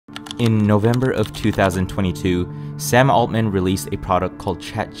In November of 2022, Sam Altman released a product called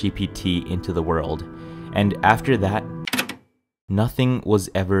ChatGPT into the world, and after that, nothing was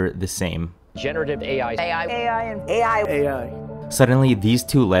ever the same. Generative AI. Suddenly, these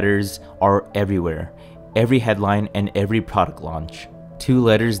two letters are everywhere, every headline and every product launch. Two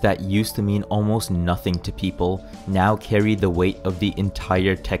letters that used to mean almost nothing to people now carry the weight of the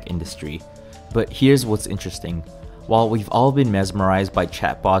entire tech industry. But here's what's interesting. While we've all been mesmerized by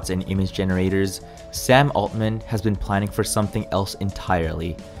chatbots and image generators, Sam Altman has been planning for something else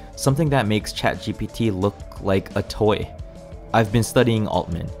entirely, something that makes ChatGPT look like a toy. I've been studying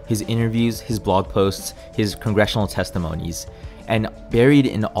Altman, his interviews, his blog posts, his congressional testimonies, and buried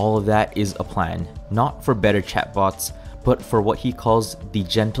in all of that is a plan, not for better chatbots, but for what he calls the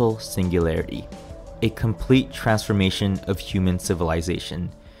gentle singularity, a complete transformation of human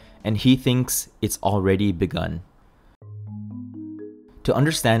civilization, and he thinks it's already begun. To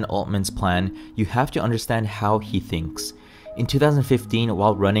understand Altman's plan, you have to understand how he thinks. In 2015,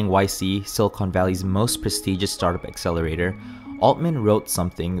 while running YC, Silicon Valley's most prestigious startup accelerator, Altman wrote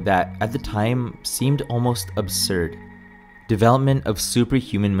something that at the time seemed almost absurd. Development of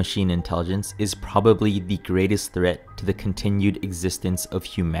superhuman machine intelligence is probably the greatest threat to the continued existence of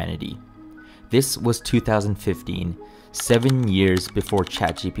humanity. This was 2015, 7 years before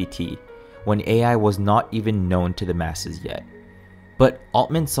ChatGPT, when AI was not even known to the masses yet. But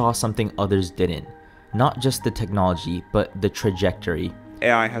Altman saw something others didn't, not just the technology, but the trajectory.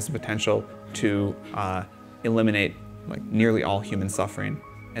 AI has the potential to eliminate nearly all human suffering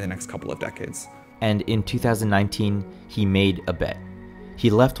in the next couple of decades. And in 2019, he made a bet.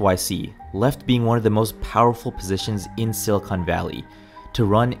 He left YC, left being one of the most powerful positions in Silicon Valley, to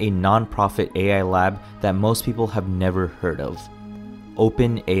run a non-profit AI lab that most people have never heard of,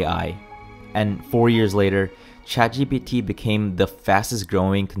 OpenAI. And 4 years later, ChatGPT became the fastest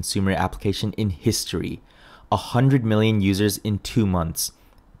growing consumer application in history, 100 million users in 2 months.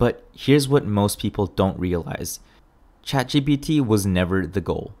 But here's what most people don't realize. ChatGPT was never the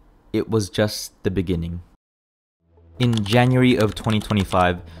goal. It was just the beginning. In January of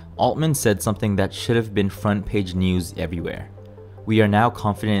 2025, Altman said something that should have been front page news everywhere. We are now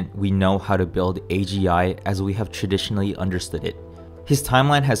confident we know how to build AGI as we have traditionally understood it. His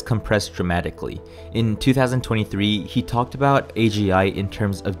timeline has compressed dramatically. In 2023, he talked about AGI in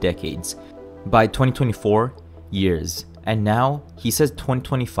terms of decades. By 2024, years. And now, he says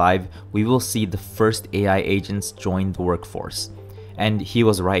 2025, we will see the first AI agents join the workforce. And he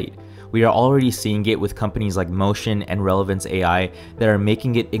was right. We are already seeing it with companies like Motion and Relevance AI that are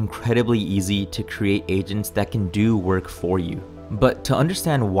making it incredibly easy to create agents that can do work for you. But to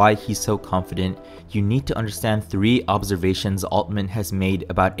understand why he's so confident, you need to understand 3 observations Altman has made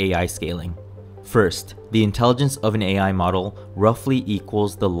about AI scaling. First, the intelligence of an AI model roughly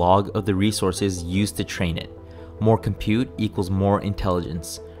equals the log of the resources used to train it. More compute equals more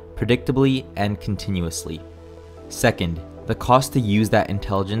intelligence, predictably and continuously. Second, the cost to use that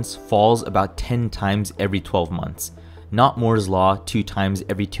intelligence falls about 10 times every 12 months. Not Moore's law 2 times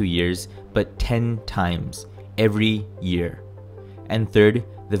every 2 years, but 10 times every year. And third,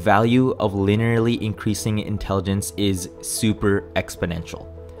 the value of linearly increasing intelligence is super exponential.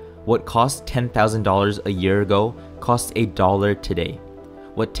 What cost $10,000 a year ago costs $1 today.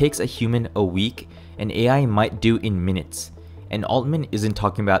 What takes a human a week, an AI might do in minutes. And Altman isn't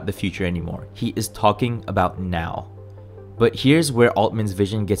talking about the future anymore. He is talking about now. But here's where Altman's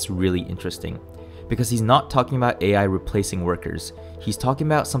vision gets really interesting. Because he's not talking about AI replacing workers. He's talking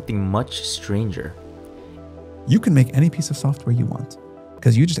about something much stranger. You can make any piece of software you want.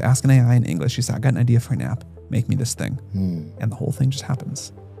 Because you just ask an AI in English, you say, I got an idea for an app, make me this thing. And the whole thing just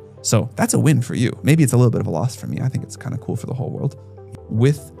happens. So that's a win for you. Maybe it's a little bit of a loss for me. I think it's kind of cool for the whole world.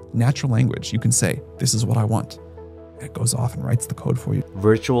 With natural language, you can say, this is what I want. And it goes off and writes the code for you.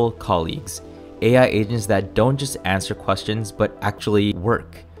 Virtual colleagues, AI agents that don't just answer questions, but actually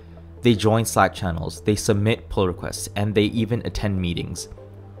work. They join Slack channels, they submit pull requests, and they even attend meetings.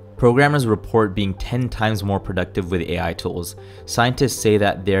 Programmers report being 10 times more productive with AI tools. Scientists say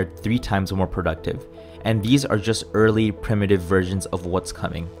that they're 3 times more productive. And these are just early, primitive versions of what's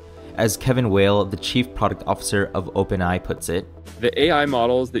coming. As Kevin Whale, the chief product officer of OpenAI puts it, the AI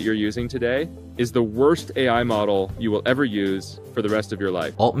models that you're using today is the worst AI model you will ever use for the rest of your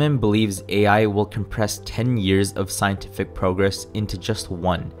life. Altman believes AI will compress 10 years of scientific progress into just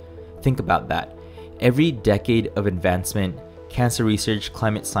 1. Think about that. Every decade of advancement, cancer research,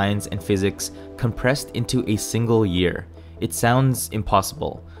 climate science, and physics compressed into a single year. It sounds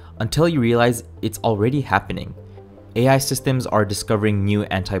impossible until you realize it's already happening. AI systems are discovering new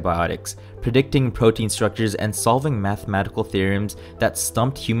antibiotics, predicting protein structures, and solving mathematical theorems that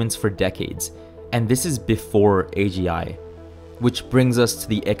stumped humans for decades. And this is before AGI. Which brings us to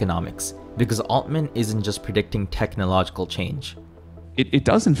the economics, because Altman isn't just predicting technological change. It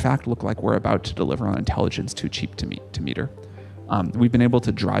does in fact look like we're about to deliver on intelligence too cheap to meter. We've been able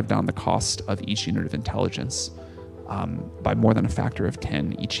to drive down the cost of each unit of intelligence by more than a factor of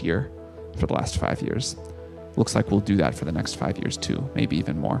 10 each year for the last 5 years. Looks like we'll do that for the next 5 years too, maybe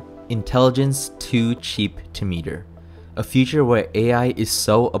even more. Intelligence too cheap to meter. A future where AI is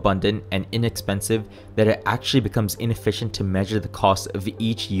so abundant and inexpensive that it actually becomes inefficient to measure the cost of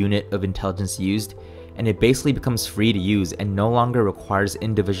each unit of intelligence used, and it basically becomes free to use and no longer requires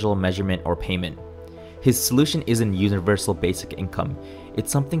individual measurement or payment. His solution isn't universal basic income,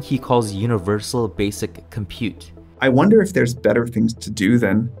 it's something he calls universal basic compute. I wonder if there's better things to do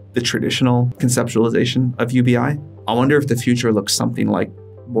than the traditional conceptualization of UBI. I wonder if the future looks something like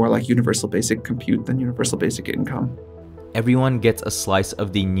more like universal basic compute than universal basic income. Everyone gets a slice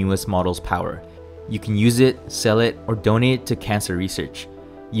of the newest model's power. You can use it, sell it, or donate it to cancer research.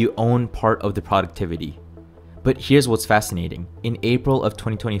 You own part of the productivity. But here's what's fascinating. In April of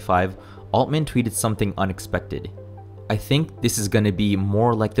 2025, Altman tweeted something unexpected. I think this is going to be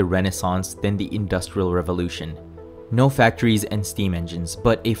more like the Renaissance than the Industrial Revolution. No factories and steam engines,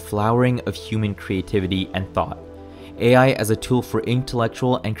 but a flowering of human creativity and thought. AI as a tool for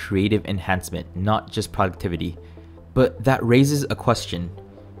intellectual and creative enhancement, not just productivity. But that raises a question.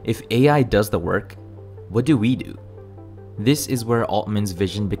 If AI does the work, what do we do? This is where Altman's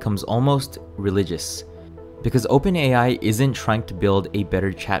vision becomes almost religious. Because OpenAI isn't trying to build a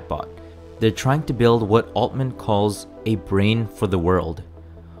better chatbot. They're trying to build what Altman calls a brain for the world.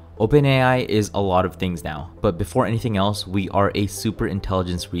 OpenAI is a lot of things now, but before anything else, we are a super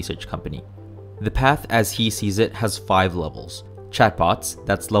intelligence research company. The path as he sees it has 5 levels. Chatbots,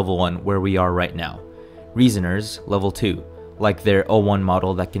 that's level 1 where we are right now. Reasoners, level 2, like their O1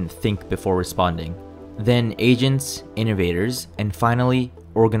 model that can think before responding. Then agents, innovators, and finally,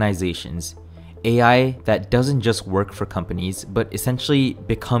 organizations. AI that doesn't just work for companies, but essentially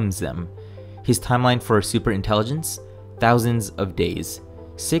becomes them. His timeline for superintelligence? Thousands of days.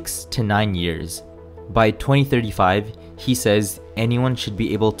 6 to 9 years. By 2035, he says anyone should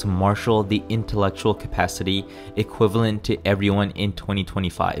be able to marshal the intellectual capacity equivalent to everyone in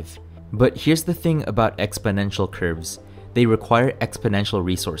 2025. But here's the thing about exponential curves. They require exponential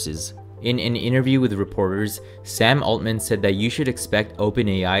resources. In an interview with reporters, Sam Altman said that you should expect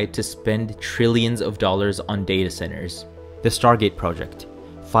OpenAI to spend trillions of dollars on data centers. The Stargate project,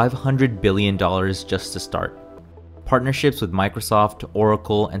 $500 billion just to start. Partnerships with Microsoft,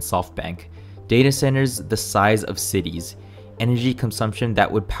 Oracle, and SoftBank. Data centers the size of cities. Energy consumption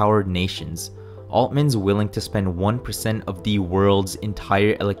that would power nations. Altman's willing to spend 1% of the world's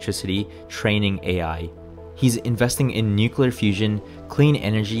entire electricity training AI. He's investing in nuclear fusion, clean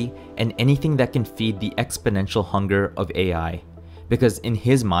energy, and anything that can feed the exponential hunger of AI. Because in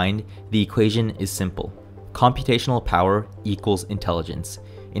his mind, the equation is simple. Computational power equals intelligence.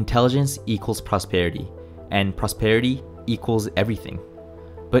 Intelligence equals prosperity. And prosperity equals everything.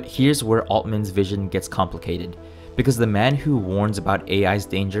 But here's where Altman's vision gets complicated, because the man who warns about AI's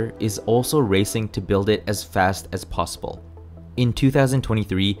danger is also racing to build it as fast as possible. In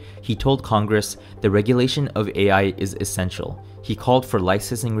 2023, he told Congress the regulation of AI is essential. He called for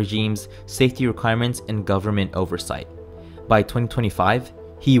licensing regimes, safety requirements, and government oversight. By 2025,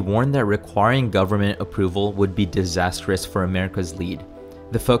 he warned that requiring government approval would be disastrous for America's lead.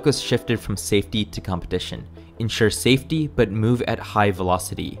 The focus shifted from safety to competition. Ensure safety, but move at high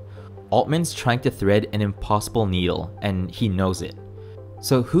velocity. Altman's trying to thread an impossible needle, and he knows it.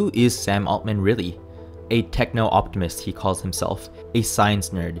 So who is Sam Altman really? A techno-optimist, he calls himself, a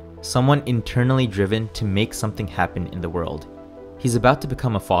science nerd, someone internally driven to make something happen in the world. He's about to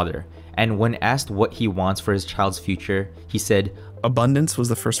become a father, and when asked what he wants for his child's future, he said, Abundance was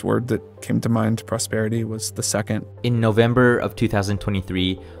the first word that came to mind. Prosperity was the second. In November of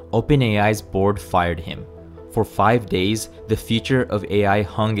 2023, OpenAI's board fired him. For 5 days, the future of AI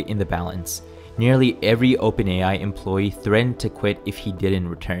hung in the balance. Nearly every OpenAI employee threatened to quit if he didn't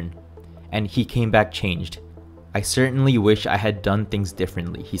return. And he came back changed. I certainly wish I had done things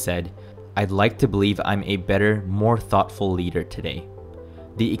differently, he said. I'd like to believe I'm a better, more thoughtful leader today.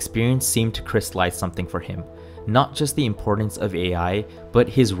 The experience seemed to crystallize something for him. Not just the importance of AI, but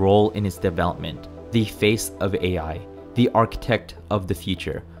his role in its development, the face of AI, the architect of the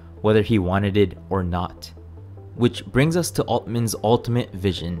future, whether he wanted it or not. Which brings us to Altman's ultimate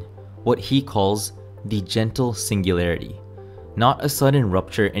vision, what he calls the gentle singularity. Not a sudden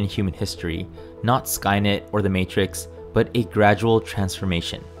rupture in human history, Not Skynet or the Matrix, but a gradual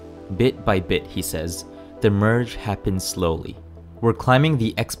transformation. Bit by bit, he says, the merge happens slowly. We're climbing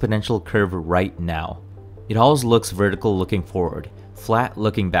the exponential curve right now. It always looks vertical looking forward, flat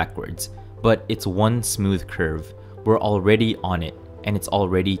looking backwards, but it's one smooth curve. We're already on it, and it's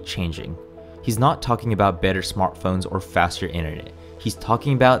already changing. He's not talking about better smartphones or faster internet. He's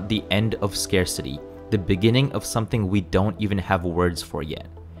talking about the end of scarcity, the beginning of something we don't even have words for yet.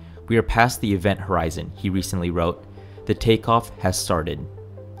 We are past the event horizon, he recently wrote. The takeoff has started.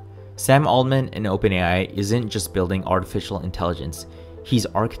 Sam Altman in OpenAI isn't just building artificial intelligence, he's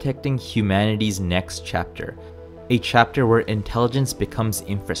architecting humanity's next chapter. A chapter where intelligence becomes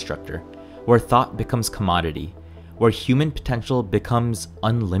infrastructure, where thought becomes commodity, where human potential becomes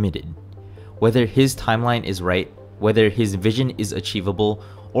unlimited. Whether his timeline is right, whether his vision is achievable,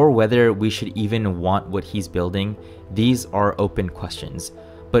 or whether we should even want what he's building, these are open questions.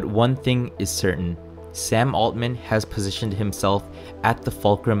 But one thing is certain, Sam Altman has positioned himself at the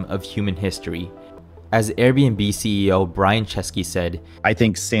fulcrum of human history. As Airbnb CEO Brian Chesky said, I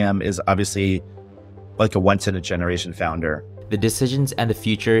think Sam is obviously like a once-in-a-generation founder. The decisions and the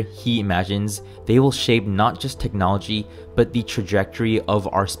future he imagines, they will shape not just technology, but the trajectory of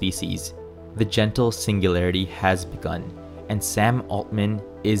our species. The gentle singularity has begun, and Sam Altman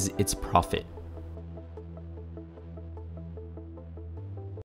is its prophet.